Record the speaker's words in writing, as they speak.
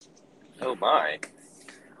Oh my.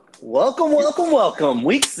 Welcome, welcome, welcome.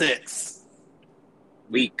 Week 6.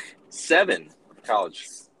 Week 7 of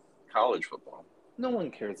college football. No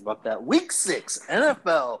one cares about that. Week 6,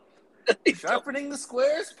 NFL. Sharpening the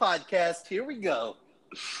Squares podcast. Here we go.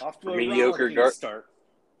 Off to For a mediocre rollicking start.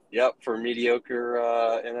 Yep, for mediocre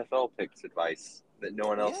NFL picks advice that no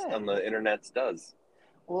one else Yeah. on the internet does.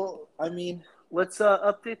 Well, let's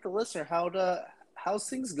update the listener. How's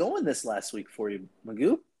things going this last week for you,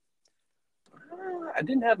 Magoo? I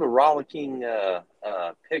didn't have a rollicking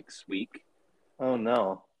picks week. Oh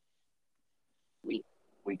no. We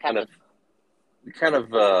kind of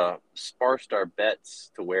sparsed our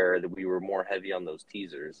bets to where that we were more heavy on those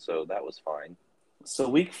teasers, so that was fine. So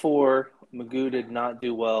week 4, Magoo did not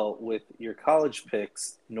do well with your college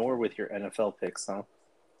picks, nor with your NFL picks, huh?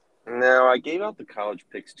 No, I gave out the college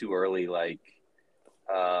picks too early.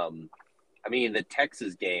 The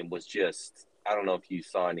Texas game was just, I don't know if you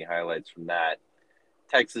saw any highlights from that.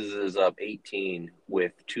 Texas is up 18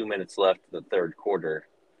 with 2 minutes left in the third quarter,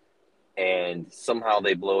 and somehow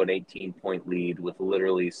they blow an 18-point lead with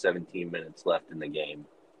literally 17 minutes left in the game.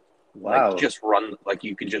 Wow. You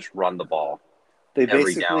could just run the ball. They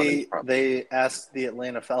every down they asked the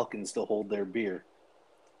Atlanta Falcons to hold their beer.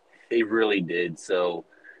 They really did. So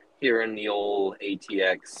here in the old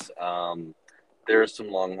ATX, there are some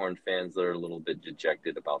Longhorn fans that are a little bit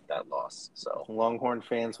dejected about that loss. So Longhorn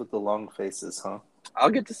fans with the long faces, huh? I'll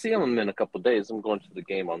get to see them in a couple of days. I'm going to the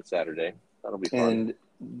game on Saturday. That'll be fun. And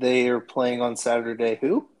they are playing on Saturday.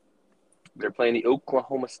 Who? They're playing the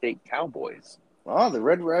Oklahoma State Cowboys. Oh, the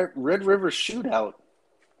Red River Shootout.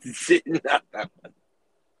 Not that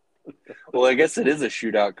one. Well, I guess it is a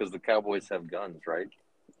shootout because the Cowboys have guns, right?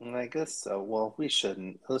 I guess so. Well, we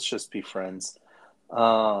shouldn't. Let's just be friends.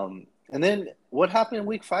 And then what happened in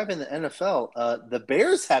Week 5 in the NFL? The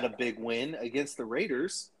Bears had a big win against the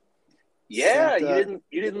Raiders. Yeah, you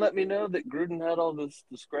didn't let me know that Gruden had all this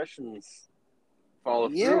discretions follow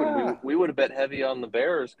through, and we would have bet heavy on the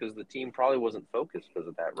Bears because the team probably wasn't focused because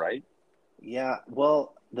of that, right? Yeah,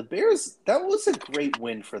 well, the Bears, that was a great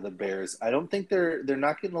win for the Bears. I don't think they're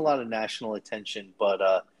not getting a lot of national attention,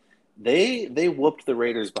 but they whooped the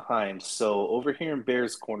Raiders behind. So over here in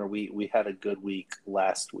Bears Corner, we had a good week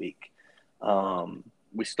last week.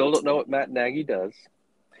 We still don't know what Matt Nagy does.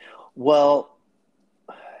 Well,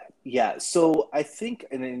 yeah, so I think,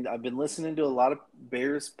 and I've been listening to a lot of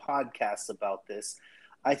Bears podcasts about this.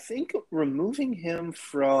 I think removing him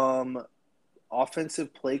from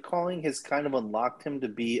offensive play calling has kind of unlocked him to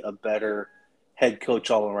be a better head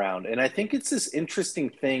coach all around. And I think it's this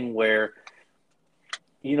interesting thing where,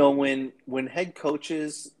 when head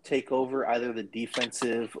coaches take over either the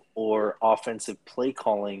defensive or offensive play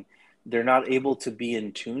calling, they're not able to be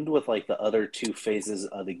in tune with like the other two phases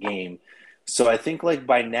of the game. So I think like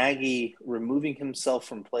by Nagy removing himself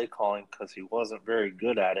from play calling because he wasn't very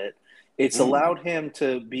good at it, it's allowed him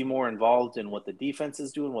to be more involved in what the defense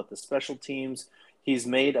is doing, what the special teams. He's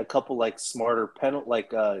made a couple like smarter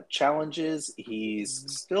challenges. He's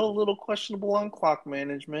still a little questionable on clock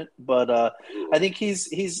management, but I think you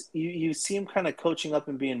see him kind of coaching up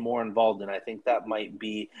and being more involved, and I think that might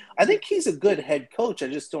be. I think he's a good head coach. I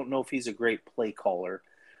just don't know if he's a great play caller.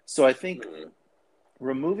 So I think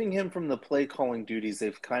removing him from the play calling duties,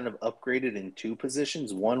 they've kind of upgraded in two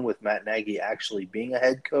positions. One with Matt Nagy actually being a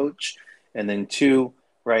head coach, and then two,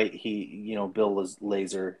 right? Bill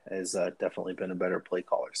Lazor has definitely been a better play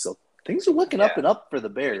caller. So things are looking up and up for the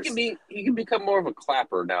Bears. He can become more of a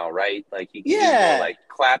clapper now, right? Like he can be more like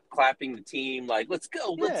clapping the team, like let's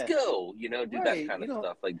go, do that kind of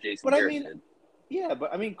stuff, like Jason Garrett did. Yeah,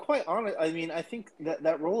 but quite honest, I think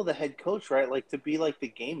that role of the head coach, right? Like to be like the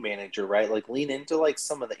game manager, right? Like lean into like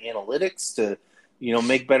some of the analytics to,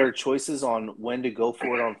 make better choices on when to go for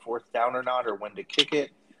it on fourth down or not, or when to kick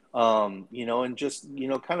it. And just,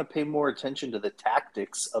 kind of pay more attention to the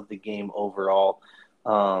tactics of the game overall.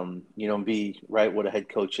 Be right. What a head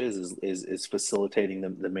coach is facilitating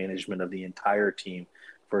the management of the entire team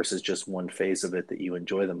versus just one phase of it that you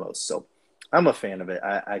enjoy the most. So I'm a fan of it.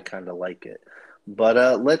 I kind of like it.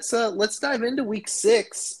 But let's dive into Week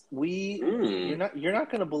 6. You're not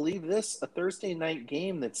going to believe this, a Thursday night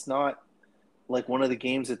game that's not like one of the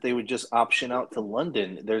games that they would just option out to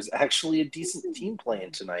London. There's actually a decent team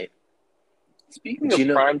playing tonight. Speaking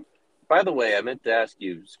of prime, by the way, I meant to ask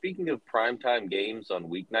you. Speaking of primetime games on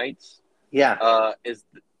weeknights,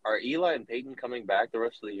 are Eli and Peyton coming back the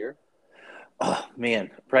rest of the year? Oh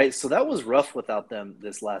man, right. So that was rough without them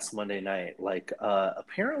this last Monday night. Like,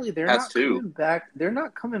 apparently they're not coming back. They're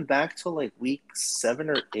not coming back till like week 7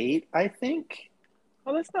 or 8, I think.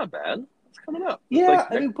 Oh, that's not bad. It's coming up. Yeah,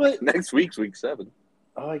 but next week's week 7.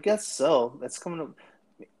 Oh, I guess so. That's coming up.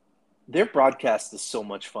 Their broadcast is so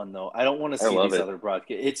much fun, though. I don't want to I see love these it. other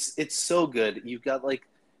broadcasts. It's so good. You've got like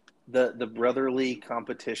the brotherly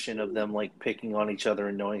competition of them like picking on each other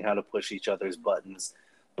and knowing how to push each other's buttons,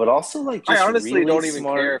 but also like I just honestly really don't even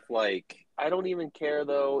care smart. if I don't even care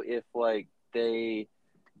though if they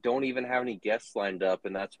don't even have any guests lined up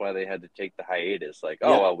and that's why they had to take the hiatus. Like, oh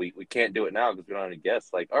Yeah, well, we can't do it now because we don't have any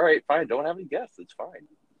guests. Like, all right, fine, don't have any guests. It's fine.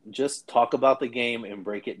 just talk about the game and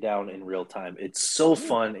break it down in real time. It's so Yeah.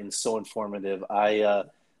 fun and so informative.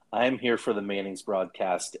 I'm here for the Manning's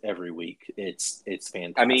broadcast every week. It's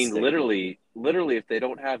I mean, fantastic. literally, if they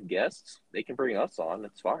don't have guests, they can bring us on.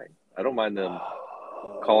 It's fine. I don't mind them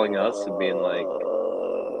calling us and being like,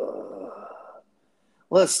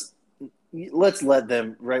 let's let's let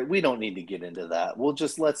them right. We don't need to get into that.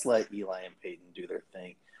 Let's let Eli and Peyton do their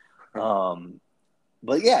thing. Um,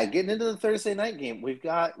 but yeah, getting into the Thursday night game, we've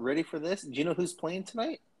got ready for this. Do you know who's playing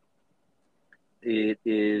tonight? it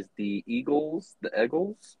is the Eagles, the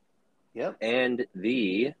Eagles, Yep, and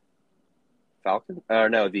the Falcon. Or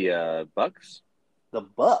no, the Bucks. the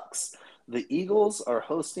Bucks. The Eagles are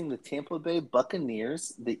hosting the Tampa Bay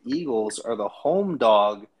Buccaneers. The Eagles are the home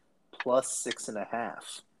dog plus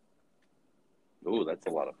 6.5. Ooh, that's a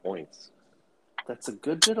lot of points. That's a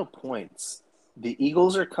good bit of points. The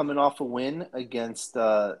Eagles are coming off a win against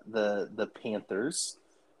the Panthers,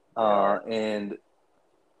 They are. and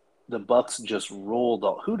the Bucks just rolled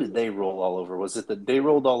all. Who did they roll all over? Was it they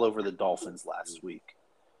rolled all over the Dolphins last week?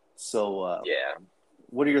 So, Yeah.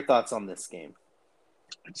 what are your thoughts on this game?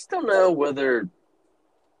 I just don't know whether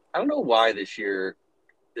I don't know why this year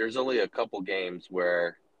there's only a couple games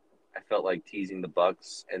where I felt like teasing the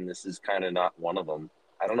Bucks, and this is kind of not one of them.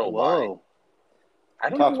 I don't know why. Whoa, I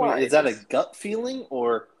don't know talk to me. why. Is It that a just gut feeling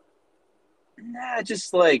or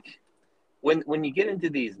just like when you get into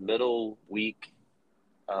these middle week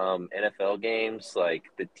NFL games, like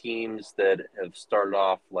the teams that have started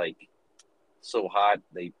off like so hot,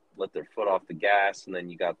 they let their foot off the gas, and then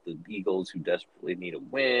you got the Eagles who desperately need a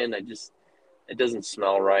win. It doesn't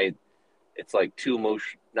smell right. It's like too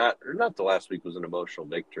emotional. Not the last week was an emotional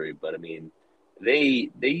victory, but I mean, they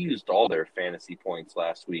used all their fantasy points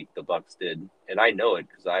last week. The Bucks did, and I know it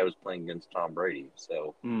because I was playing against Tom Brady.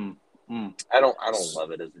 So mm, mm. I don't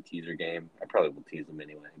love it as a teaser game. I probably will tease them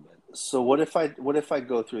anyway, but So what if I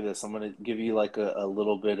go through this? I'm going to give you like a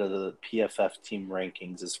little bit of the PFF team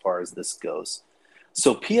rankings as far as this goes.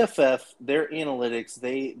 So PFF, their analytics,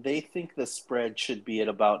 they think the spread should be at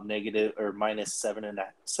about negative or minus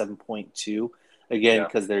 7.2 again yeah,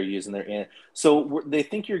 because they're using their so they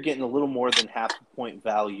think you're getting a little more than half a point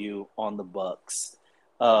value on the Bucks.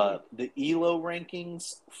 The ELO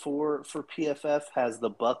rankings for PFF has the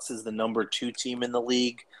Bucks as the number 2 team in the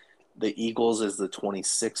league. The Eagles is the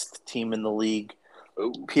 26th team in the league.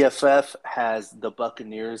 oh, PFF has the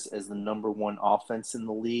Buccaneers as the number 1 offense in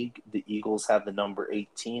the league. The Eagles have the number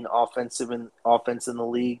 18 offense in the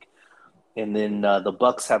league, and then the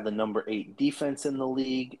Bucks have the number 8 defense in the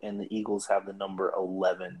league, and the Eagles have the number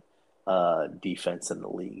 11 defense in the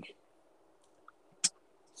league.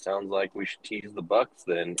 sounds like we should tease the Bucks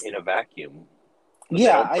then in a vacuum, but they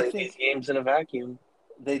Yeah, don't I play these think games in a vacuum.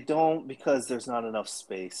 they don't because there's not enough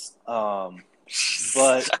space.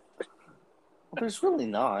 But well, there's really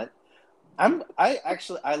not. I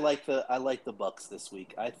like the Bucks this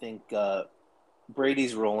week. I think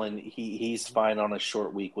Brady's rolling. He's fine on a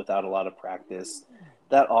short week without a lot of practice.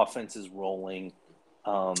 That offense is rolling.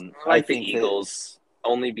 I I like the think that Eagles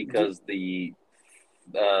only because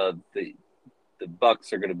uh, the the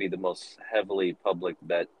Bucks are going to be the most heavily public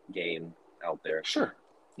bet game out there. sure,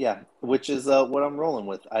 yeah, which is what I'm rolling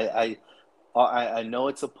with. I know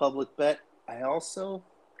it's a public bet. I also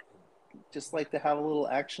just like to have a little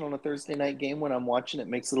action on a Thursday night game when I'm watching. It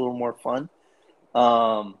makes it a little more fun.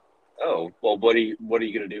 Um, Oh well, what are you going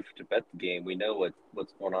to do to bet the game? We know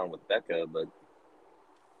what's going on with Becca, but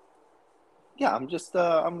yeah,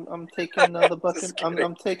 I'm taking the buck. just I'm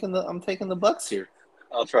kidding. taking the Bucks here.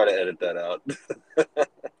 I'll try to edit that out.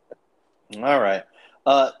 All right.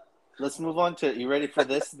 Uh, let's move on to. You ready for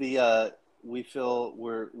this? We feel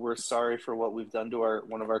we're sorry for what we've done to our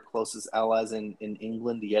one of our closest allies in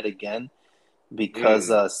England yet again, because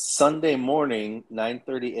Mm. Sunday morning,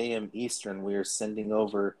 9:30 a.m. Eastern, we are sending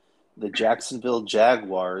over the Jacksonville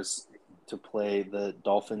Jaguars to play the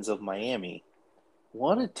Dolphins of Miami.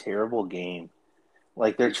 What a terrible game!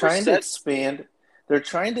 Like We're set. they're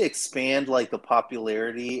trying to expand like the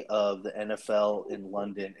popularity of the NFL in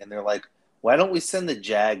London, and they're like, why don't we send the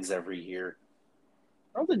Jags every year?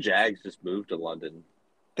 All the Jags just moved to London.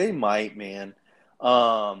 They might, man.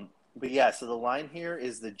 Um, But yeah, so the line here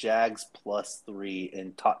is the Jags +3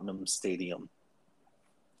 in Tottenham Stadium.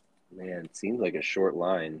 Man, it seems like a short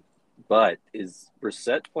line. But is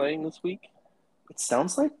Brissett playing this week? It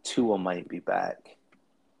sounds like Tua might be back.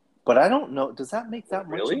 But I don't know. Does that make that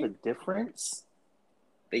much of a Really? difference?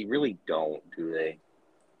 They really don't, do they?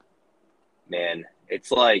 Man,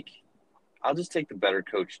 it's like I'll just take the better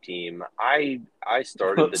coach team. I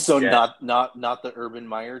started the So Jet not the Urban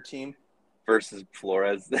Meyer team. versus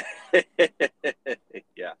Flores.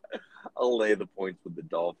 Yeah, I'll lay the points with the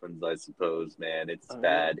Dolphins, I suppose, man. It's All right.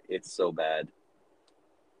 bad. It's so bad.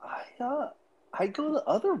 I go the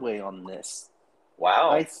other way on this. I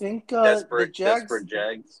Wow. think the Desperate Jags.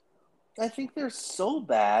 Jags. I think they're so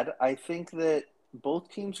bad. I think that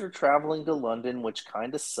both teams are traveling to London, which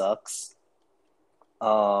kind of sucks.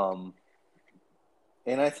 Um,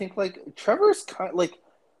 and I think like Trevor's kind like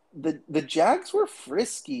the Jags were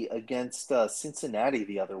frisky against Cincinnati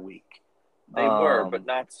the other week. They were, but Um,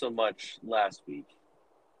 not so much last week.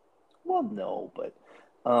 well, no, but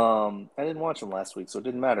I didn't watch them last week, so it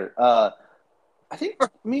didn't matter. I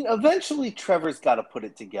mean, eventually Trevor's got to put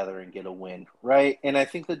it together and get a win, right? And I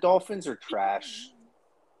think the Dolphins are trash.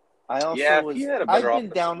 I also Yeah, if he was. had a better I've been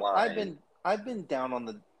offensive down. line. I've been down on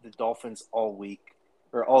the Dolphins all week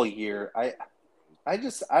or all year. I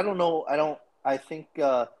don't know. I think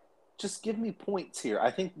just give me points here.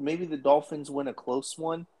 I think maybe the Dolphins win a close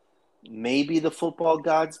one. Maybe the football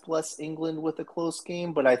gods bless England with a close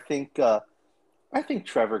game, but I think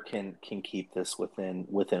Trevor can keep this within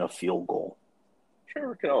a field goal.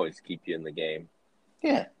 Trevor can always keep you in the game.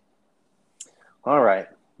 Yeah. All right.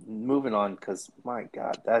 Moving on because my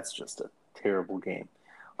God, that's just a terrible game.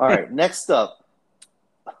 All right. Next up,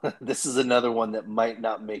 this is another one that might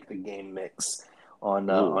not make the game mix Ooh.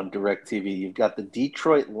 on DirecTV. You've got the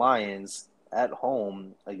Detroit Lions at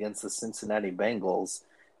home against the Cincinnati Bengals. Hmm.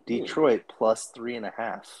 Detroit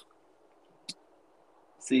 +3.5.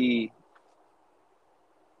 See,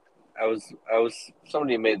 I was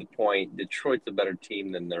somebody made the point. Detroit's a better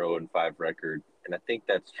team than their 0-5 record, and I think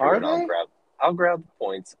that's true. Are And they? I'll grab the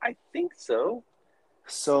points. I think so.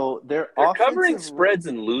 So their They're covering offensive, spreads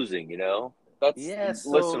and losing. That's yeah.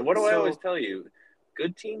 listen. What do I always tell you?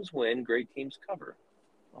 Good teams win. Great teams cover.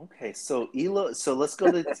 Okay, so Elo. So let's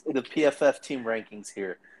go to the PFF team rankings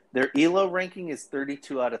here. Their Elo ranking is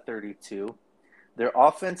 32 out of 32. Their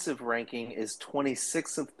offensive ranking is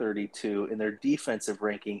 26 of 32, and their defensive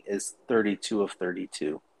ranking is 32 of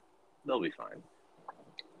 32. They'll be fine.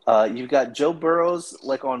 You've got Joe Burrows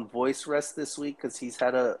like on voice rest this week because he's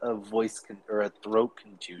had a or a throat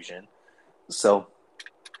contusion. So,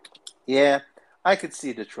 yeah, I could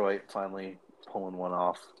see Detroit finally pulling one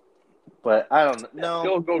off, but I don't Yeah, know.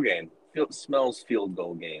 field goal game. Smells field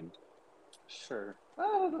goal game. Sure, I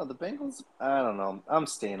don't know the Bengals. I don't know. I'm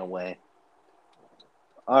staying away.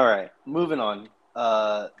 All right, moving on.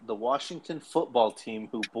 The Washington football team,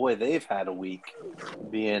 who boy, they've had a week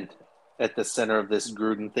being at the center of this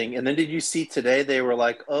Gruden thing. And then did you see today they were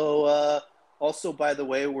like, oh, also by the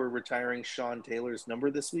way, we're retiring Sean Taylor's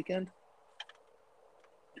number this weekend.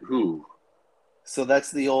 Who? So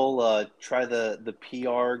that's the old try the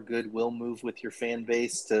PR goodwill move with your fan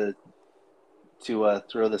base to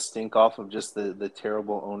throw the stink off of just the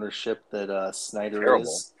terrible ownership that Snyder Terrible.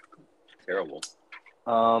 is. Terrible.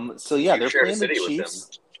 So yeah, You they're shared a playing the city with him.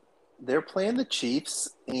 Chiefs. They're playing the Chiefs,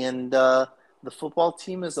 and the football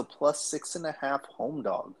team is a +6.5 home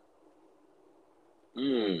dog.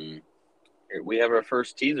 Here, we have our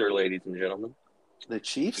first teaser, ladies and gentlemen. The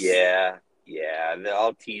Chiefs? Yeah.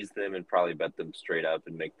 I'll tease them and probably bet them straight up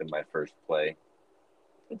and make them my first play.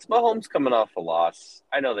 It's Mahomes coming off a loss.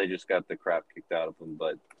 I know they just got the crap kicked out of them,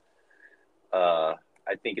 but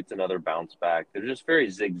I think it's another bounce back. They're just very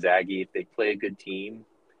zigzaggy. If they play a good team,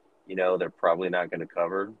 they're probably not going to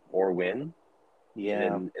cover or win.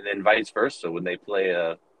 Yeah. And then vice versa. When they play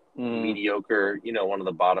a Mm, mediocre, one of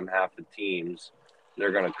the bottom half of teams,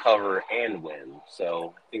 they're going to cover and win.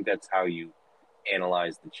 So I think that's how you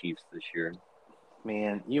analyze the Chiefs this year.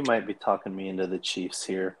 man, you might be talking me into the Chiefs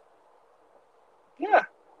here. Yeah.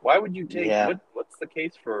 Why would you take Yeah. what's the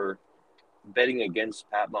case for betting against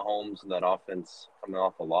Pat Mahomes and that offense coming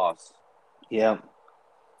off a loss? Yeah.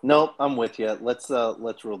 Nope, I'm with you. Let's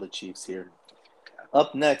roll the Chiefs here.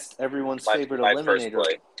 Up next, everyone's favorite My first eliminator.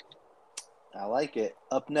 play. I like it.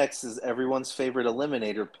 Up next is everyone's favorite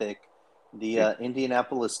eliminator pick. The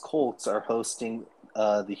Indianapolis Colts are hosting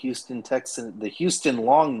the Houston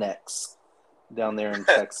Longnecks down there in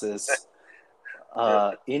Texas.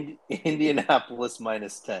 Indianapolis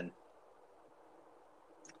 -10.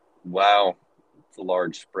 Wow. It's a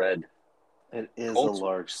large spread. It is Colts, a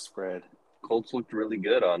large spread. Colts looked really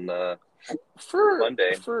good on for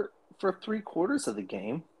Monday. for 3/4 of the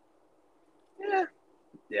game.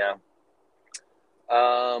 Yeah.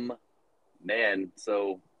 Man,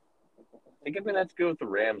 so I think I'm gonna have to go with the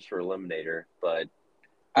Rams for eliminator, but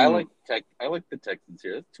I Hmm. like the Texans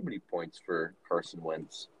here. That's too many points for Carson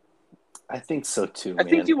Wentz. I think so too, I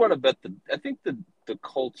think man. you want to bet I think the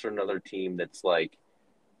Colts are another team that's like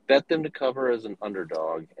bet them to cover as an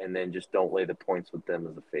underdog and then just don't lay the points with them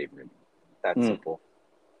as a favorite. That Hmm. simple.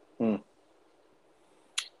 Hmm.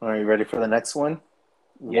 Are you ready for the next one?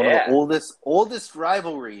 One of the Yeah. oldest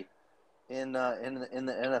rivalry in the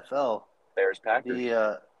NFL. Bears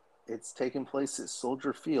Packers. It's taking place at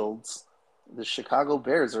Soldier Fields. The Chicago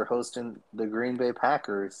Bears are hosting the Green Bay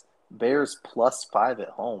Packers. Bears +5 at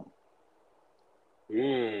home.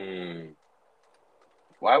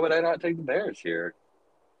 Why would I not take the Bears here?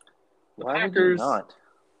 The Why would you Packers not?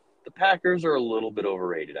 the Packers are a little bit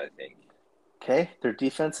overrated, I think. Okay, their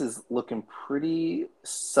defense is looking pretty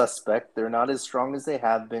suspect. They're not as strong as they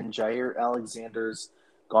have been. Jair Alexander's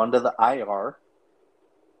gone to the IR.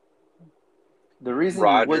 The reason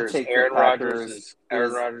you would take the Packers Aaron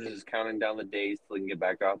is, Rodgers is counting down the days till he can get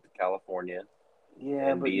back out to California yeah,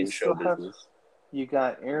 and but be you in show still have, business. you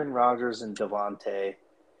got Aaron Rodgers and Devontae.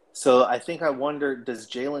 So I wonder, does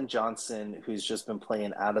Jalen Johnson, who's just been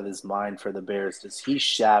playing out of his mind for the Bears, does he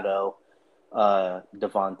shadow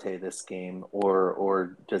Devontae this game,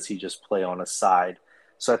 or does he just play on a side?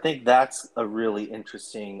 So I think that's a really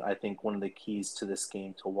interesting. I think one of the keys to this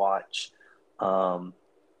game to watch. Um,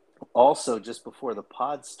 Also, just before the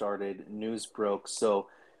pod started, news broke. So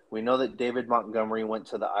we know that David Montgomery went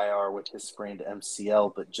to the IR with his sprained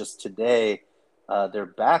MCL, but just today, their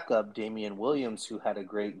backup, Damian Williams, who had a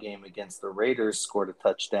great game against the Raiders, scored a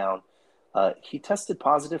touchdown. He tested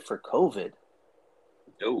positive for COVID.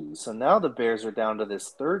 Oh, So now the Bears are down to this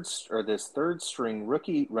third string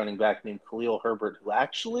rookie running back named Khalil Herbert, who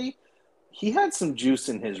actually he had some juice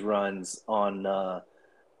in his runs on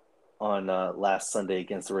last Sunday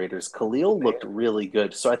against the Raiders. Khalil looked man. really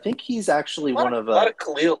good, so I think he's actually one of A lot of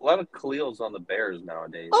Khalils on the Bears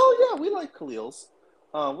nowadays. Oh yeah, we like Khalil's.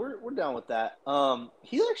 We're down with that.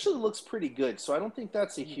 He actually looks pretty good, so I don't think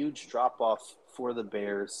that's a huge drop off for the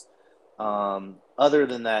Bears. Other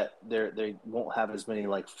than that, they won't have as many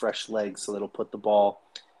like fresh legs, so that'll put the ball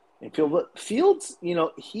in field. But Fields,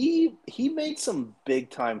 he made some big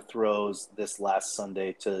time throws this last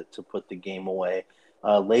Sunday to put the game away.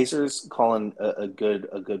 Lasers calling a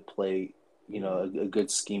good play, a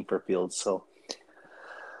good scheme for Fields. So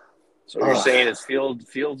So what you're saying is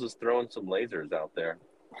Fields is throwing some lasers out there.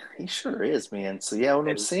 he sure is, man. So yeah, what I'm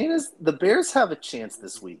And saying is the Bears have a chance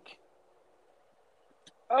this week.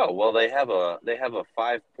 oh well, they have a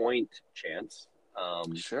 5 point chance.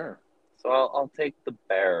 Sure. So I'll take the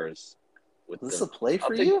Bears with Is this them. a play I'll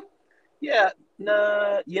for take you? yeah,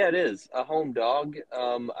 nah, yeah, it is a home dog.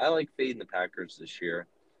 I like fading the Packers this year.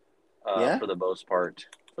 Yeah. For the most part.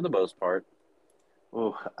 For the most part.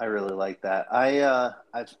 Oh, I really like that.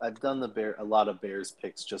 I've done a lot of Bears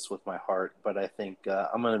picks just with my heart, but I think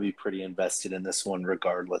I'm going to be pretty invested in this one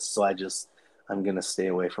regardless. So I'm going to stay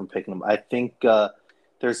away from picking them. I think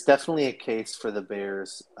there's definitely a case for the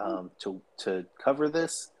Bears to cover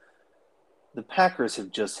this. The Packers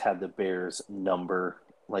have just had the Bears number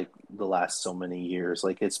like the last so many years.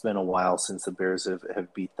 Like it's been a while since the Bears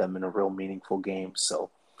have beat them in a real meaningful game. So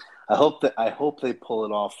I hope they pull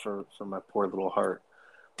it off for my poor little heart.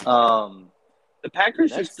 The Packers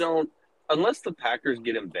just Next, don't unless the Packers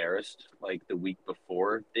get embarrassed like the week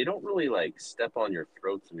before, they don't really like step on your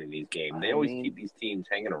throats in these games. They I always mean, keep these teams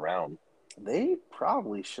hanging around. they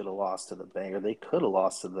probably should have lost to the Bengals. They could have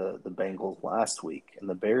lost to the Bengals last week, and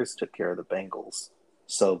the Bears took care of the Bengals.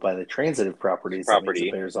 So by the transitive properties, that means the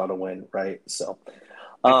Property. Bears ought to win, right? So,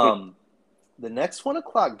 um, the next 1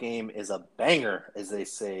 o'clock game is a banger, as they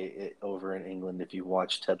say over in England. If you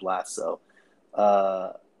watch Ted Lasso,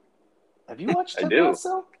 uh, have you watched I Ted do.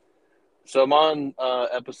 Lasso? So I'm on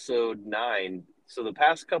episode 9. So the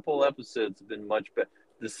past couple episodes have been much better.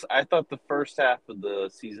 This I thought the first half of the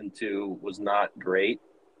season 2 was not great.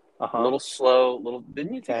 Uh A huh. little slow. Little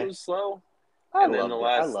didn't you think it Okay. was slow? I And then loved it.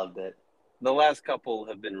 I loved it. the last couple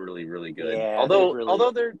have been really really good. Yeah, they've Although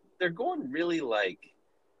really. they're going really like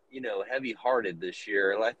heavy hearted this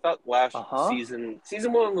year. I thought last Uh huh.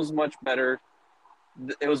 season 1 was much better.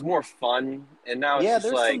 It was more fun, and now it's Yeah, just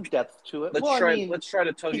there's some like depth to it. Well, I mean, let's try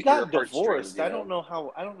to tug he at your got heartstrings. divorced. I don't know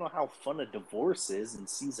how fun a divorce is in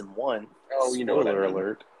season one. Oh, you know what I Spoiler mean.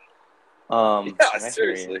 alert. Yeah, I hear you.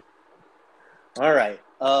 seriously. All right.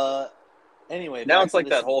 Anyway, Now back it's to like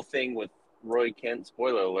that this. whole thing with Roy Kent,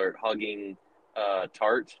 spoiler alert, hugging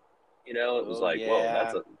Tart. You know, it was Oh like, whoa,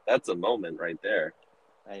 yeah. that's a moment right there.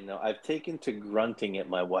 I know. I've taken to grunting at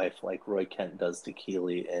my wife like Roy Kent does to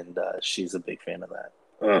Keely, and she's a big fan of that.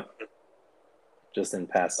 Uh, Just in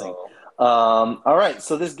passing. oh, All right.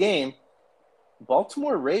 So this game,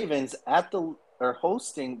 Baltimore Ravens are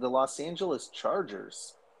hosting the Los Angeles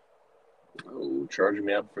Chargers. oh, charging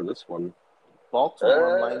me up for this one.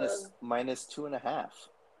 Baltimore Uh, minus 2.5. I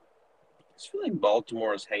just feel like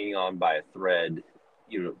Baltimore is hanging on by a thread.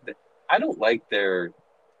 You know, I don't like their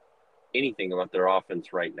anything about their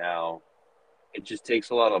offense right now. It just takes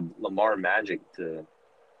a lot of Lamar magic to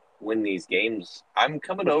win these games. I'm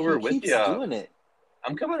coming But he over with keeps you. doing it.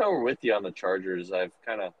 I'm coming over with you on the Chargers. I've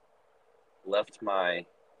kind of left my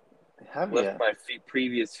Have you?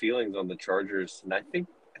 previous feelings on the Chargers, and I think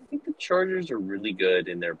the Chargers are really good,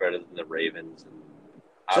 and they're better than the Ravens. And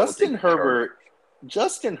I will take Justin the Chargers. Herbert.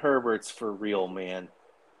 Justin Herbert's for real, man.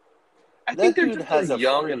 I think That they're dude just a has a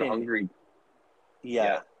young and freaking hungry. Yeah,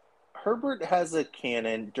 yeah. Herbert has a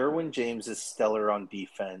cannon. Derwin James is stellar on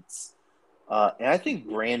defense. And I think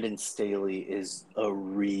Brandon Staley is a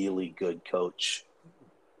really good coach.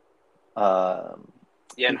 yeah,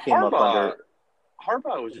 He and came up under,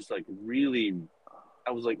 Harbaugh was just like really.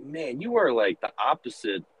 I was like, man, you are like the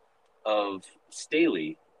opposite of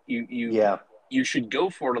Staley. yeah. You should go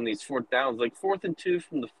for it on these fourth downs, like 4th and 2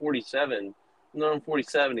 from the 47. And then on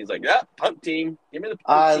 47, he's like, yeah, punt team, give me the punt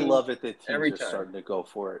I team love it that teams every are time. starting to go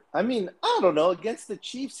for it. I mean, I don't know. Against the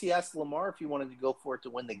Chiefs, he asked Lamar if he wanted to go for it to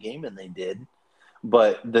win the game, and they did.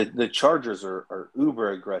 But the Chargers are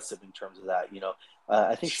uber aggressive in terms of that.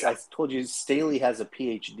 I think I told you Staley has a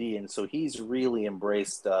PhD, and so he's really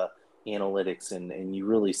embraced analytics, and you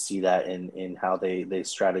really see that in how they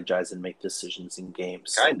strategize and make decisions in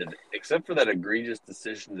games. So Kind of, except for that egregious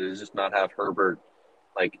decision to just not have Herbert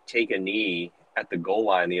like take a knee at the goal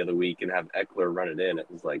line the other week and have Eckler run it in. It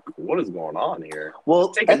was like, what is going on here? Just well,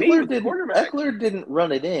 take a knee with the quarterback. Eckler didn't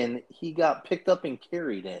run it in. He got picked up and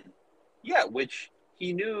carried in. Yeah, which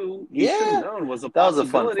he should have Yeah, known was a that was a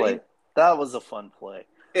fun play. possibility. That was a fun play.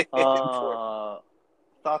 Uh,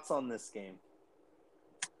 Thoughts on this game?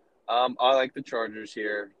 I like the Chargers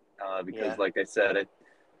here because, Yeah. like I said,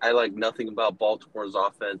 I like nothing about Baltimore's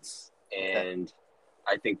offense, Okay. and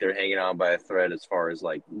I think they're hanging on by a thread as far as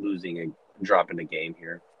like losing and dropping a game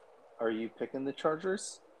here. Are you picking the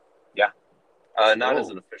Chargers? Yeah, not as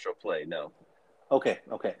Oh. an official play, no. Okay.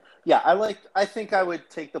 Okay. Yeah, I think I would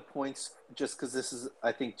take the points just because this is,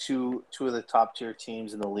 I think, two of the top tier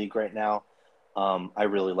teams in the league right now. I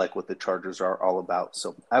really like what the Chargers are all about,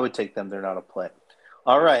 so I would take them. They're not a play.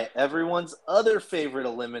 All right, everyone's other favorite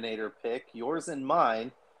eliminator pick, yours and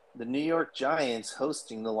mine, the New York Giants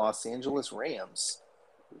hosting the Los Angeles Rams.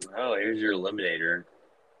 Oh, here's your eliminator,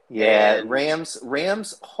 Yeah, and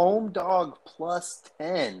Rams home dog plus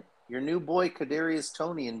 10. Your new boy Kadarius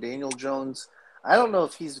Toney and Daniel Jones. I don't know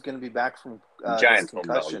if he's going to be back from his Giants home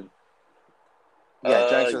dog. concussion. Yeah,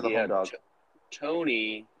 Giants are the Yeah, home dog.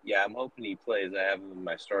 Tony. Yeah, I'm hoping he plays. I have him in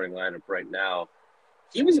my starting lineup right now.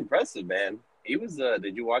 He was impressive, man. He was.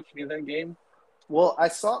 Did you watch any of that game? Well, I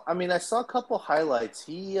saw a couple highlights.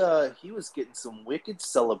 He was getting some wicked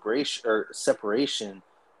celebration or separation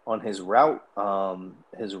on his route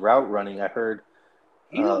running. I heard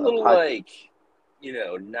He's a a little pod. like,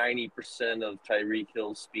 90% of Tyreek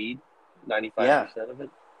Hill's speed, 95% Yeah, of it.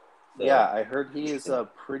 So yeah, I heard he is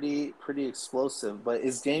interesting. pretty explosive. But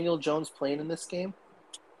is Daniel Jones playing in this game?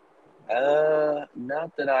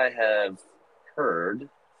 Not that I have heard, Okay.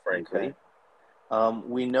 frankly.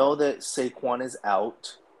 We know that Saquon is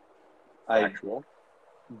out. I Factual.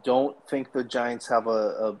 don't think the Giants have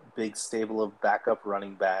a big stable of backup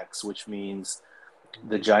running backs, which means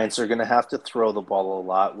the Giants are going to have to throw the ball a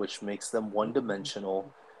lot, which makes them one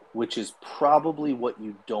dimensional, which is probably what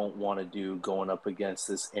you don't want to do going up against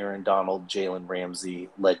this Aaron Donald, Jalen Ramsey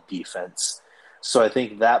led defense. So I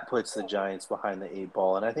think that puts the Giants behind the eight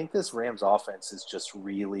ball. And I think this Rams offense is just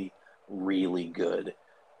really, really good.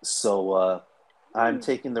 So I'm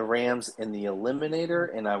taking the Rams in the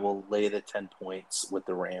eliminator, and I will lay the 10 points with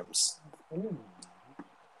the Rams.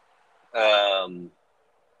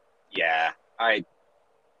 Yeah, I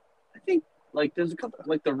think like there's a couple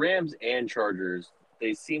like the Rams and Chargers.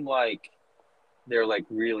 They seem like they're like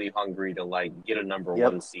really hungry to like get a number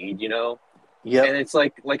Yep. one seed, Yep. And it's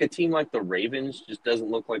like a team like the Ravens just doesn't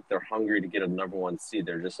look like they're hungry to get a number one seed.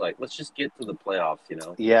 They're just like, let's just get to the playoffs.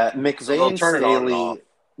 Yeah, So they'll turn it on and off.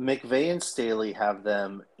 McVay and Staley have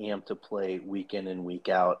them amped to play week in and week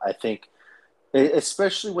out. I think,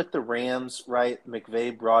 especially with the Rams, right?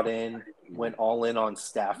 McVay went all in on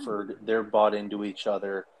Stafford. They're bought into each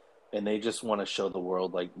other, and they just want to show the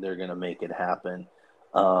world like they're going to make it happen.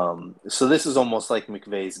 So this is almost like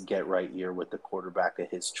McVay's get right year with the quarterback of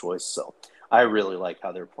his choice. So I really like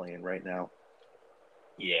how they're playing right now.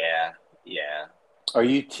 Yeah, yeah. Are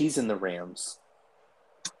you teasing the Rams?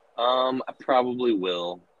 I probably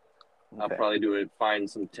will. I'll Okay. probably do it. Find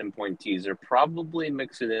some 10-point teaser. Probably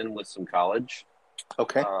mix it in with some college.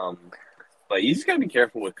 Okay. Um, but you just gotta be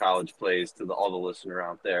careful with college plays to all the listener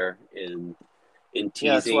out there in Yeah, that's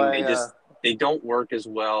teasing. why. They don't work as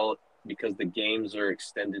well because the games are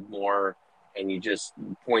extended more, and you just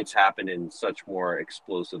points happen in such more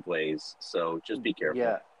explosive ways. So just be careful.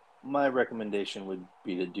 Yeah, my recommendation would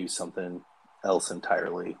be to do something else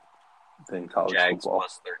entirely than college Jags football.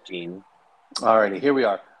 plus 13. Alrighty, here we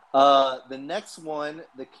are. The next one,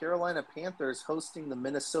 the Carolina Panthers hosting the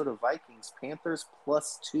Minnesota Vikings. Panthers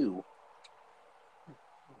 +2.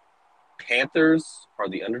 Panthers are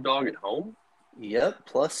the underdog at home. Yep,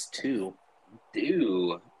 +2.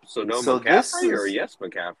 So no So this McCaffrey or is. yes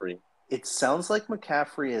McCaffrey? It sounds like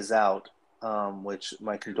McCaffrey is out, which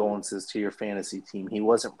my condolences to your fantasy team. He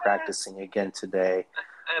wasn't practicing again today.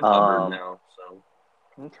 I'm Hubbard Um, now, so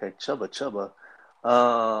okay, Chubba.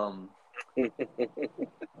 Um,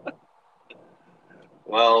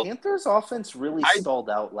 well, Panthers offense really I stalled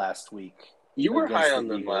out last week you were high against the on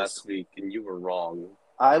them last Eagles. week and you were wrong.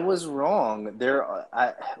 I was wrong.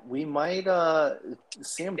 We might.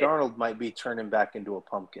 Sam Darnold might be turning back into a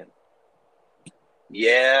pumpkin.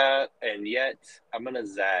 Yeah, and yet I'm gonna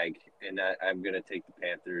zag and I'm gonna take the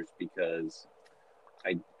Panthers because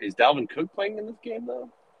I is Dalvin Cook playing in this game though?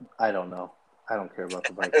 I don't know. I don't care about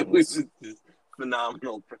the It was Vikings. just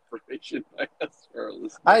phenomenal preparation by us for our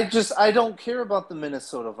listeners. I don't care about the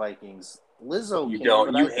Minnesota Vikings. Lizzo You can,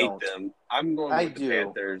 don't. but You I hate don't. them. I'm going I with the do.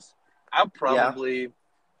 Panthers. I Yeah. probably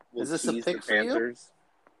will Is this a tease the pick for you? Panthers.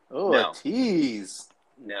 Oh, a No, tease.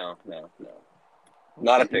 no.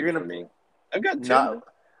 Not a Okay, you're pick for gonna me. I've got not two.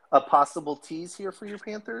 a possible tease here for your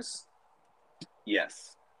Panthers.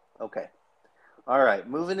 Yes. Okay. All right.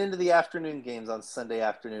 Moving into the afternoon games on Sunday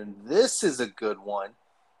afternoon. This is a good one.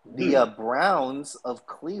 The Browns of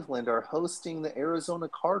Cleveland are hosting the Arizona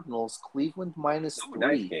Cardinals. Cleveland Ooh, nice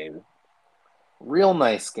 -3. game. Real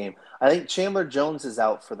nice game. I think Chandler Jones is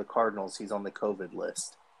out for the Cardinals. He's on the COVID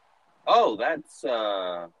list. Oh, that's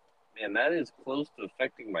man, that is close to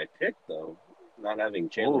affecting my pick though. Not having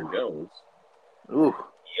Chandler Ooh. Jones. Ooh.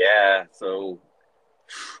 Yeah, so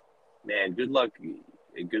man, good luck.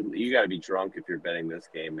 Good, you got to be drunk if you're betting this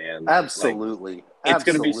game, man. Like Absolutely. it's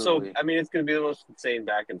going to be so. Absolutely. I mean, it's going to be the most insane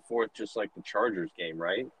back and forth, just like the Chargers game,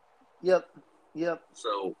 right? Yep. Yep.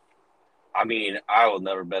 So, I mean, I will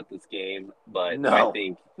never bet this game, but No.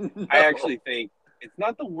 I No. actually think it's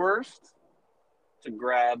not the worst to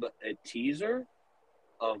grab a teaser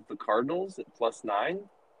of the Cardinals at +9.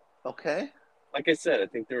 Okay. Like I said, I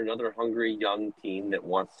think they're another hungry young team that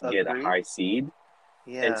wants to get a Agreed. high seed.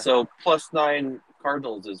 And Yeah. so +9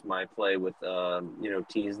 Cardinals is my play with,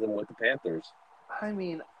 tease them with the Panthers. I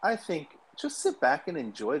mean, I think just sit back and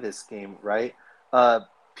enjoy this game, right?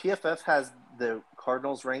 PFF has the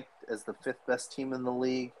Cardinals ranked as the fifth best team in the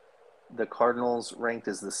league. The Cardinals ranked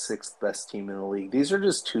as the sixth best team in the league. These are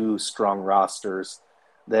just two strong rosters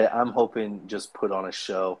that I'm hoping just put on a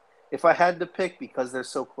show. If I had to pick, because they're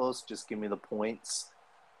so close, just give me the points.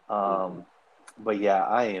 But yeah,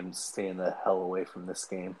 I am staying the hell away from this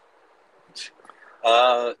game.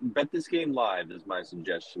 Bet this game live is my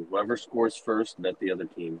suggestion. Whoever scores first, bet the other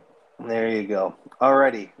team. There you go.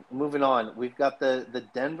 Alrighty, moving on. We've got the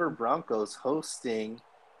Denver Broncos hosting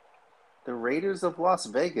the Raiders of Las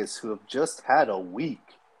Vegas, who have just had a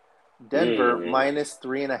week. Denver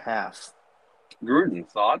 -3.5. Gruden,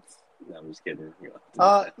 thoughts? No, I'm just kidding.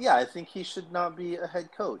 Yeah, I think he should not be a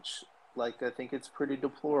head coach. Like, I think it's pretty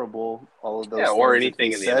deplorable, all of those or things that anything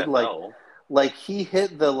he in the said. NFL. Like he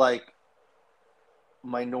hit the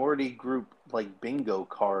minority group bingo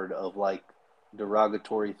card of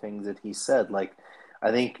derogatory things that he said. Like,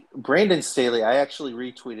 I think Brandon Staley, I actually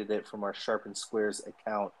retweeted it from our Sharp and Squares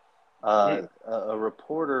account. A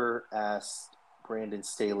reporter asked Brandon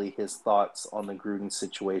Staley his thoughts on the Gruden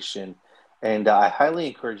situation. And I highly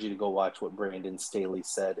encourage you to go watch what Brandon Staley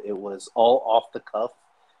said. It was all off the cuff.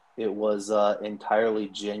 It was entirely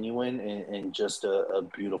genuine and just a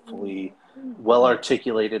beautifully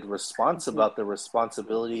well-articulated response about the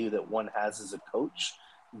responsibility that one has as a coach,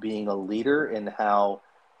 being a leader, and how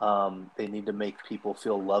they need to make people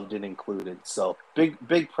feel loved and included. So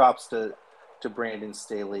big props to Brandon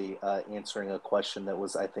Staley answering a question that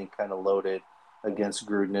was, I think, kind of loaded against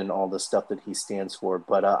Gruden and all the stuff that he stands for.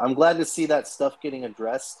 But I'm glad to see that stuff getting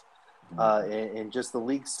addressed and just the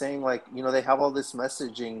league saying, they have all this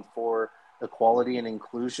messaging for equality and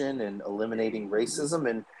inclusion and eliminating racism.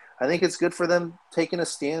 And I think it's good for them taking a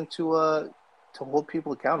stand to hold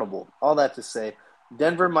people accountable. All that to say,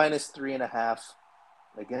 Denver minus 3.5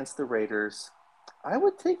 against the Raiders. I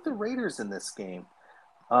would take the Raiders in this game.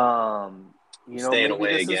 Staying Maybe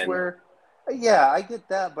away this again. is where, yeah, I get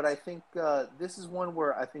that, but I think this is one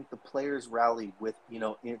where I think the players rally with,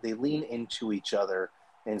 they lean into each other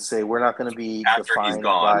and say, we're not going to be After he's defined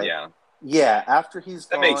gone, by, yeah, after he's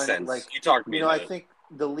that gone. makes sense. Like, You talked me into I it. think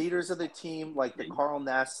the leaders of the team, like the Carl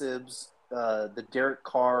Nassibs, the Derek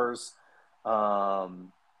Carrs,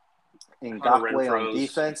 Ngakoue on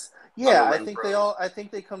defense. Yeah, I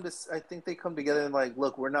think they come together and like,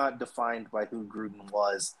 look, we're not defined by who Gruden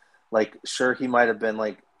was. Like, sure, he might have been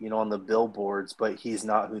like, on the billboards, but he's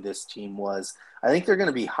not who this team was. I think they're going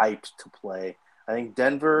to be hyped to play. I think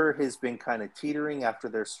Denver has been kind of teetering after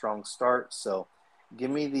their strong start. So give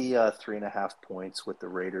me the 3.5 points with the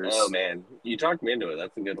Raiders. Oh, man. You talked me into it.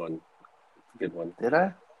 That's a good one. Did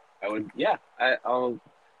I? I would, yeah.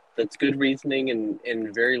 That's good reasoning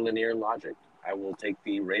and very linear logic. I will take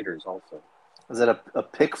the Raiders also. Is that a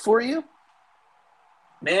pick for you?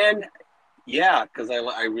 Man, yeah, because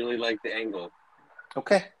I really like the angle.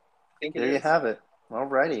 Okay. There you have it. All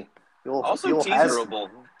righty. Also teaserable.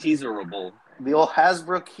 The old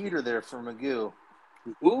Hasbrook heater there for Magoo.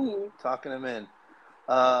 Ooh. Talking him in.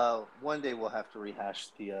 One day we'll have to rehash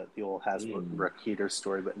the old Hasbrook heater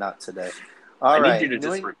story, but not today. All right. I need you to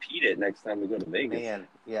just repeat it next time we go to Vegas. Man,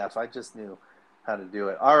 yeah, if I just knew how to do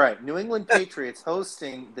it. All right. New England Patriots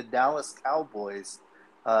hosting the Dallas Cowboys.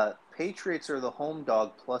 Patriots are the home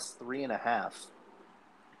dog plus 3.5.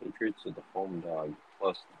 Patriots are the home dog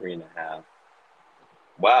plus 3.5.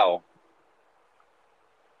 Wow.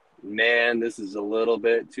 Man, this is a little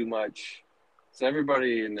bit too much. So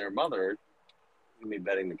everybody and their mother can be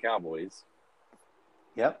betting the Cowboys.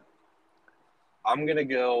 Yep. I'm going to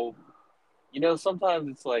go, sometimes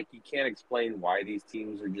it's like you can't explain why these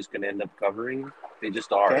teams are just going to end up covering. They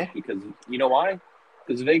just are. Okay. Because, you know why?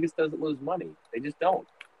 Because Vegas doesn't lose money. They just don't.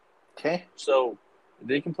 Okay. So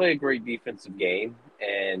they can play a great defensive game,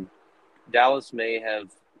 and Dallas may have,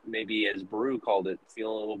 maybe as Brew called it,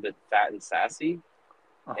 feeling a little bit fat and sassy,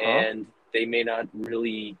 and they may not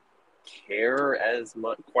really care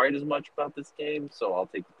quite as much about this game. So I'll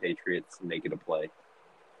take the Patriots and make it a play.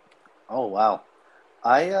 Oh wow,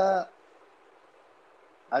 I've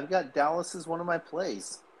got Dallas as one of my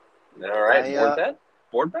plays. All right,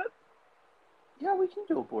 board bet. Yeah, we can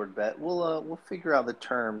do a board bet. We'll figure out the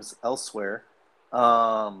terms elsewhere.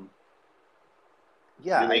 Yeah,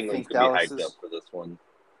 New England's I think gonna Dallas be hyped up for this one.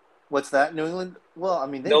 What's that? New England? Well, I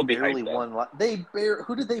mean, they barely won.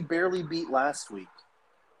 Who did they barely beat last week?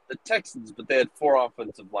 The Texans, but they had 4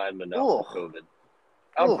 offensive linemen out for COVID.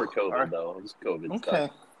 For COVID, though. It was COVID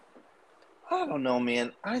stuff. I don't know,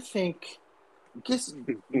 man. I think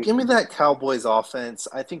give me that Cowboys offense.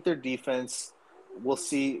 I think their defense, we'll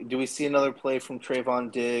see. Do we see another play from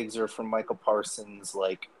Trayvon Diggs or from Michael Parsons?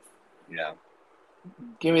 Yeah.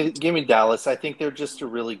 Give me Dallas. I think they're just a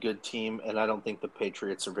really good team, and I don't think the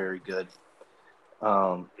Patriots are very good.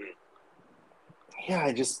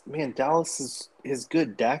 Yeah, Dallas is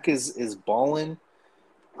good. Dak is balling.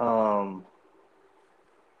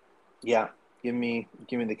 Yeah, give me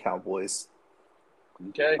the Cowboys.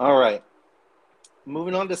 Okay. All right.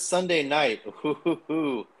 Moving on to Sunday night.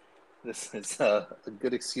 This is a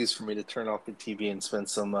good excuse for me to turn off the TV and spend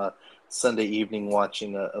some Sunday evening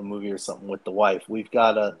watching a movie or something with the wife. We've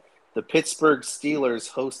got the Pittsburgh Steelers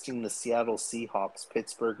hosting the Seattle Seahawks.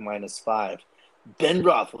 Pittsburgh -5. Ben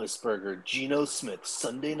Roethlisberger, Geno Smith,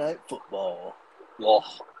 Sunday Night Football. Well,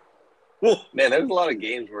 man, there's a lot of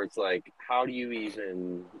games where it's like, how do you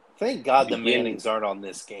even... Thank God the Mannings aren't on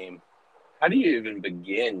this game. How do you even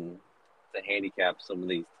begin to handicap some of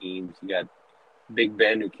these teams? You got Big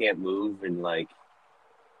Ben who can't move, and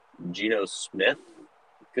Geno Smith.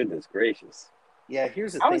 Goodness gracious! Yeah,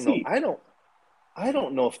 here's the thing though. I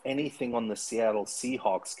don't know if anything on the Seattle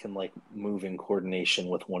Seahawks can move in coordination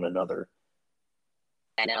with one another.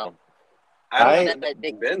 I know. I don't bet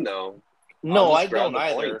Big Ben though. No, I don't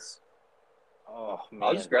either. Points. Oh man!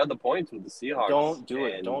 I'll just grab the points with the Seahawks. Don't do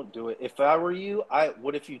it. Don't do it. If I were you,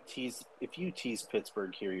 what if you tease? If you tease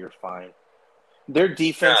Pittsburgh here, you're fine. Their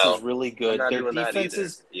defense is really good.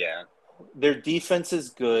 Their defense is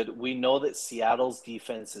good. We know that Seattle's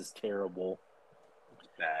defense is terrible. It's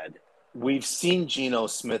bad. We've seen Geno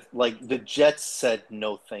Smith. The Jets said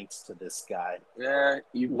no thanks to this guy. Yeah,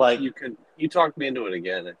 you talked me into it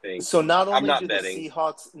again, I think. So not only do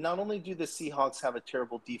the Seahawks have a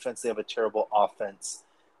terrible defense, they have a terrible offense.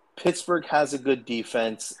 Pittsburgh has a good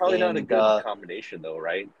defense. Probably not a good combination though,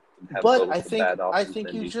 right? have But both a bad I offense think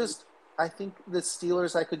and defense. I think the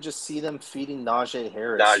Steelers, I could just see them feeding Najee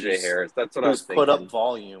Harris, Najee Harris, that's what I was who's put up thinking.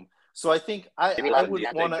 volume. So I think Maybe a I lot of would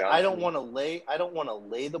Deontay want to. Johnson. I don't want to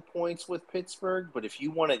lay the points with Pittsburgh. But if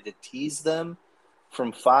you wanted to tease them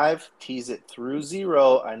from 5, tease it through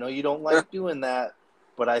 0. I know you don't like doing that,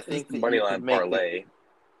 but I It's think the that money you could line make the. parlay. Well,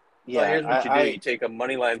 Yeah, here's what you do: you take a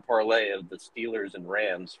money line parlay of the Steelers and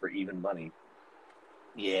Rams for even money.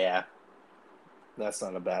 yeah, that's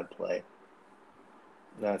not a bad play.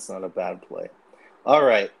 That's not a bad play. All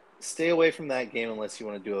right. Stay away from that game unless you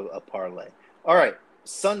want to do a parlay. All right.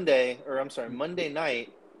 Monday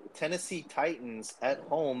night, Tennessee Titans at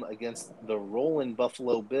home against the rolling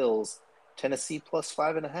Buffalo Bills. Tennessee plus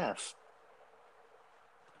 5.5.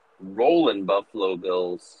 Rolling Buffalo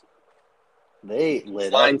Bills. They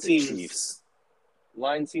lit up the Chiefs.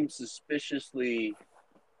 Line seems suspiciously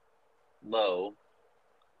low,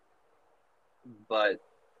 but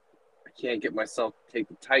I can't get myself to take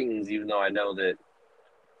the Titans, even though I know that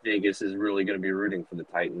Vegas is really going to be rooting for the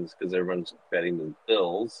Titans because everyone's betting the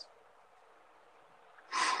Bills.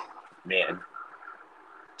 Man,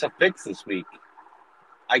 tough picks this week.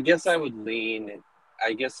 I guess I would lean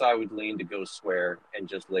to go square and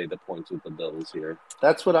just lay the points with the Bills here.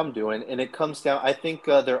 That's what I'm doing, and it comes down. I think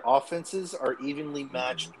their offenses are evenly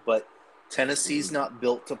matched, but Tennessee's not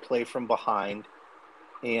built to play from behind,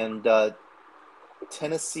 and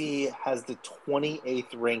Tennessee has the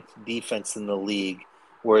 28th ranked defense in the league,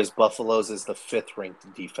 whereas Buffalo's is the 5th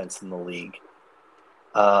ranked defense in the league.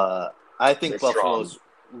 I think They're Buffalo's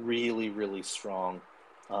strong. really, really strong.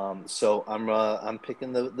 So I'm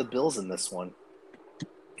picking the Bills in this one.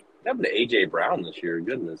 What happened to AJ Brown this year?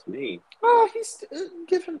 Goodness me. Oh,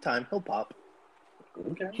 give him time. He'll pop.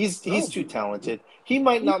 Okay. He's too talented. He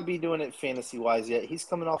might not be doing it fantasy wise yet. He's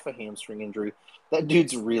coming off a hamstring injury. That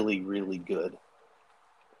dude's really, really good.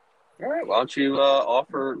 All right. Why don't you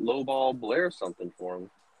offer Lowball Blair something for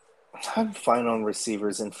him? I'm fine on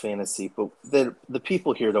receivers in fantasy, but the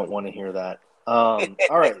people here don't want to hear that. All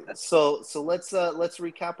right, so let's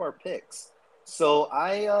recap our picks. So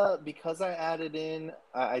because I added in,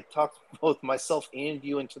 I talked both myself and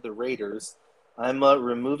you into the Raiders. I'm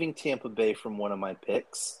removing Tampa Bay from one of my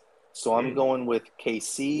picks. So I'm going with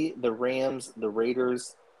KC, the Rams, the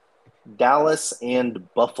Raiders, Dallas, and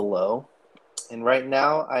Buffalo. And right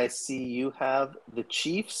now, I see you have the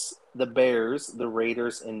Chiefs, the Bears, the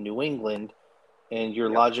Raiders, and New England. And your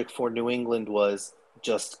logic for New England was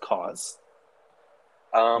just cause.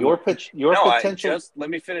 Potential. Let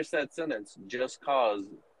me finish that sentence. Just cause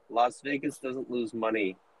Las Vegas doesn't lose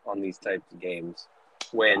money on these types of games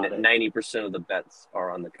when 90% of the bets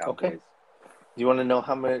are on the Cowboys. Okay. Do you want to know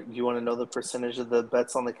Do you want to know the percentage of the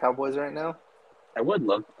bets on the Cowboys right now? I would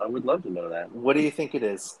love to know that. What do you think it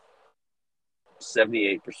is?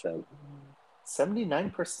 78%.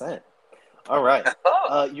 79%. All right.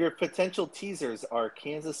 Your potential teasers are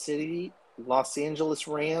Kansas City, Los Angeles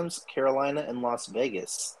Rams, Carolina, and Las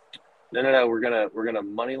Vegas. No. We're gonna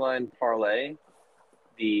moneyline parlay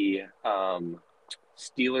the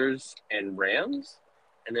Steelers and Rams,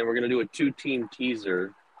 and then we're gonna do a 2-team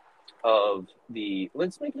teaser of the.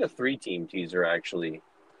 Let's make it a 3-team teaser actually,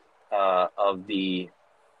 of the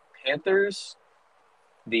Panthers,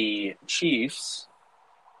 the Chiefs,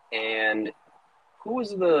 and who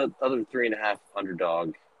was the other 3.5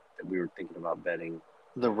 underdog that we were thinking about betting?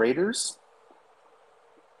 The Raiders?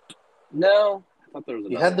 No, I thought there was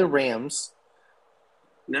another. You had the Rams.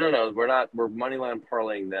 No. We're not. We're moneyline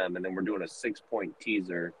parlaying them, and then we're doing a 6-point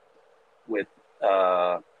teaser with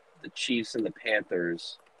the Chiefs and the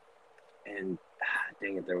Panthers. And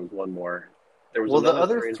dang it, there was one more. There was the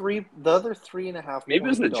other 3.5. Maybe it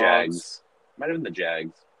was the Jags. Might have been the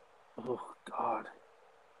Jags. Oh God.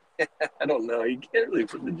 I don't know. You can't really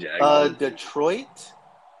put the Jags. Detroit.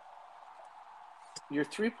 Your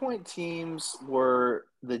 3-point teams were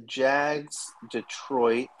the Jags,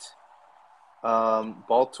 Detroit,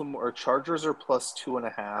 Baltimore, or Chargers are plus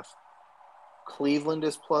 2.5. Cleveland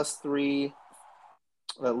is plus 3.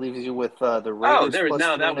 That leaves you with the Raiders plus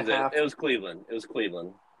 3.5. That was it. It was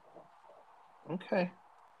Cleveland. Okay.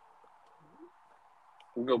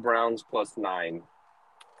 We'll go Browns plus 9.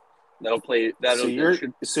 That'll play. So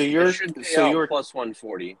your plus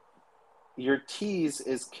 140. Your tease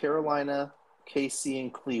is Carolina, KC,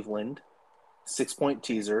 and Cleveland, 6-point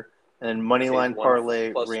teaser, and moneyline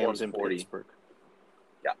parlay Rams and Pittsburgh.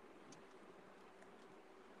 Yeah.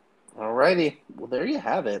 All righty. Well, there you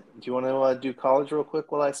have it. Do you want to do college real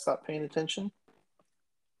quick while I stop paying attention?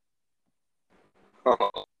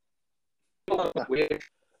 We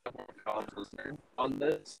have a college listener on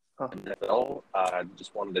this NFL. I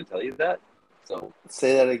just wanted to tell you that So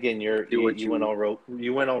Say that again. do what You went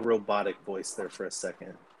all robotic voice there for a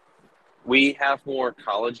second. We have more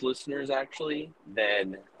college listeners actually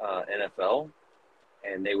than NFL,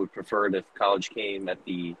 and they would prefer it if college came at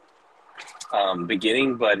the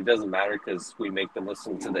beginning, but it doesn't matter because we make them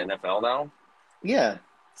listen to the NFL now. Yeah.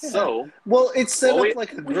 So, well, it's set up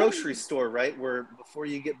like a we grocery store, right? Where before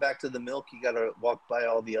you get back to the milk, you got to walk by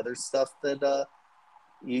all the other stuff that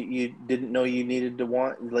you didn't know you needed to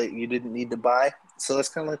want, like you didn't need to buy. So that's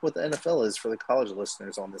kind of like what the NFL is for the college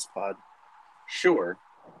listeners on this pod. Sure.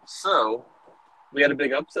 So we had a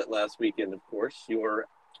big upset last weekend, of course.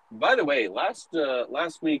 By the way, last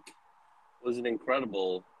week was an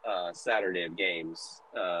incredible Saturday of games,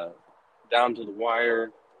 down to the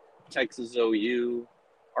wire. Texas OU,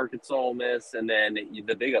 Arkansas Ole Miss, and then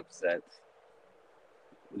the big upset,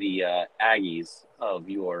 the Aggies of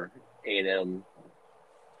your A&M.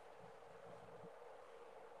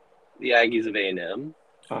 The Aggies of A&M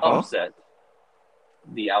upset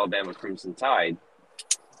the Alabama Crimson Tide.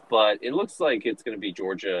 But it looks like it's going to be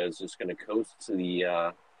Georgia is just going to coast to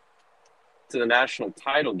the national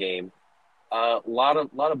title game. A lot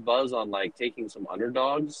of buzz on like taking some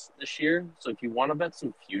underdogs this year. So if you want to bet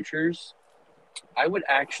some futures, I would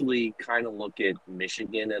actually kind of look at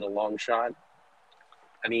Michigan at a long shot.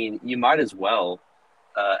 I mean, you might as well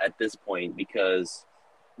at this point because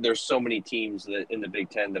there's so many teams that in the Big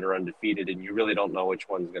Ten that are undefeated, and you really don't know which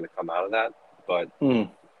one's going to come out of that. But the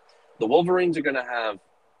Wolverines are going to have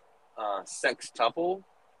sextuple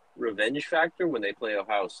revenge factor when they play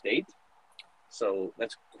Ohio State. So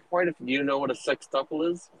that's quite a. Do you know what a sextuple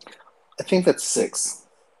is? I think that's 6.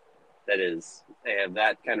 That is. They have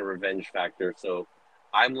that kind of revenge factor. So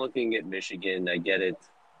I'm looking at Michigan. I get it.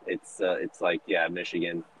 It's like, yeah,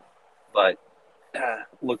 Michigan. But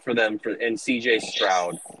look for them. And C.J.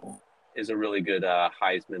 Stroud is a really good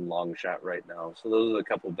Heisman long shot right now. So those are a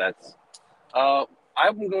couple bets.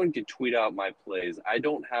 I'm going to tweet out my plays. I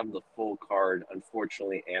don't have the full card,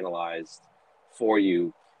 unfortunately, analyzed for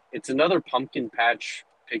you. It's another pumpkin patch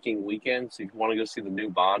picking weekend. So if you want to go see the new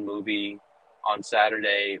Bond movie on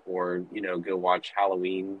Saturday or, go watch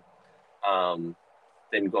Halloween,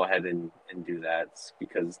 then go ahead and do that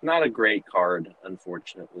because it's not a great card,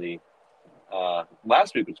 unfortunately.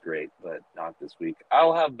 Last week was great, but not this week.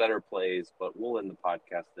 I'll have better plays, but we'll end the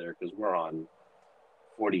podcast there because we're on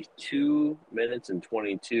 42 minutes and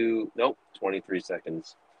 23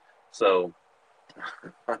 seconds. So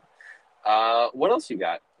what else you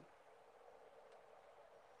got?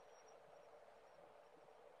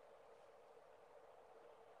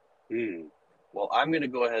 Well, I'm going to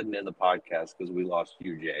go ahead and end the podcast because we lost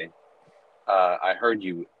you, Jay. I heard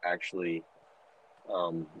you actually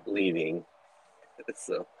leaving.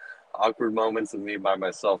 So awkward moments of me by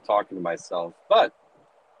myself talking to myself. But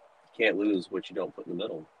can't lose what you don't put in the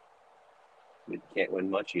middle. You can't win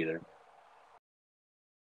much either.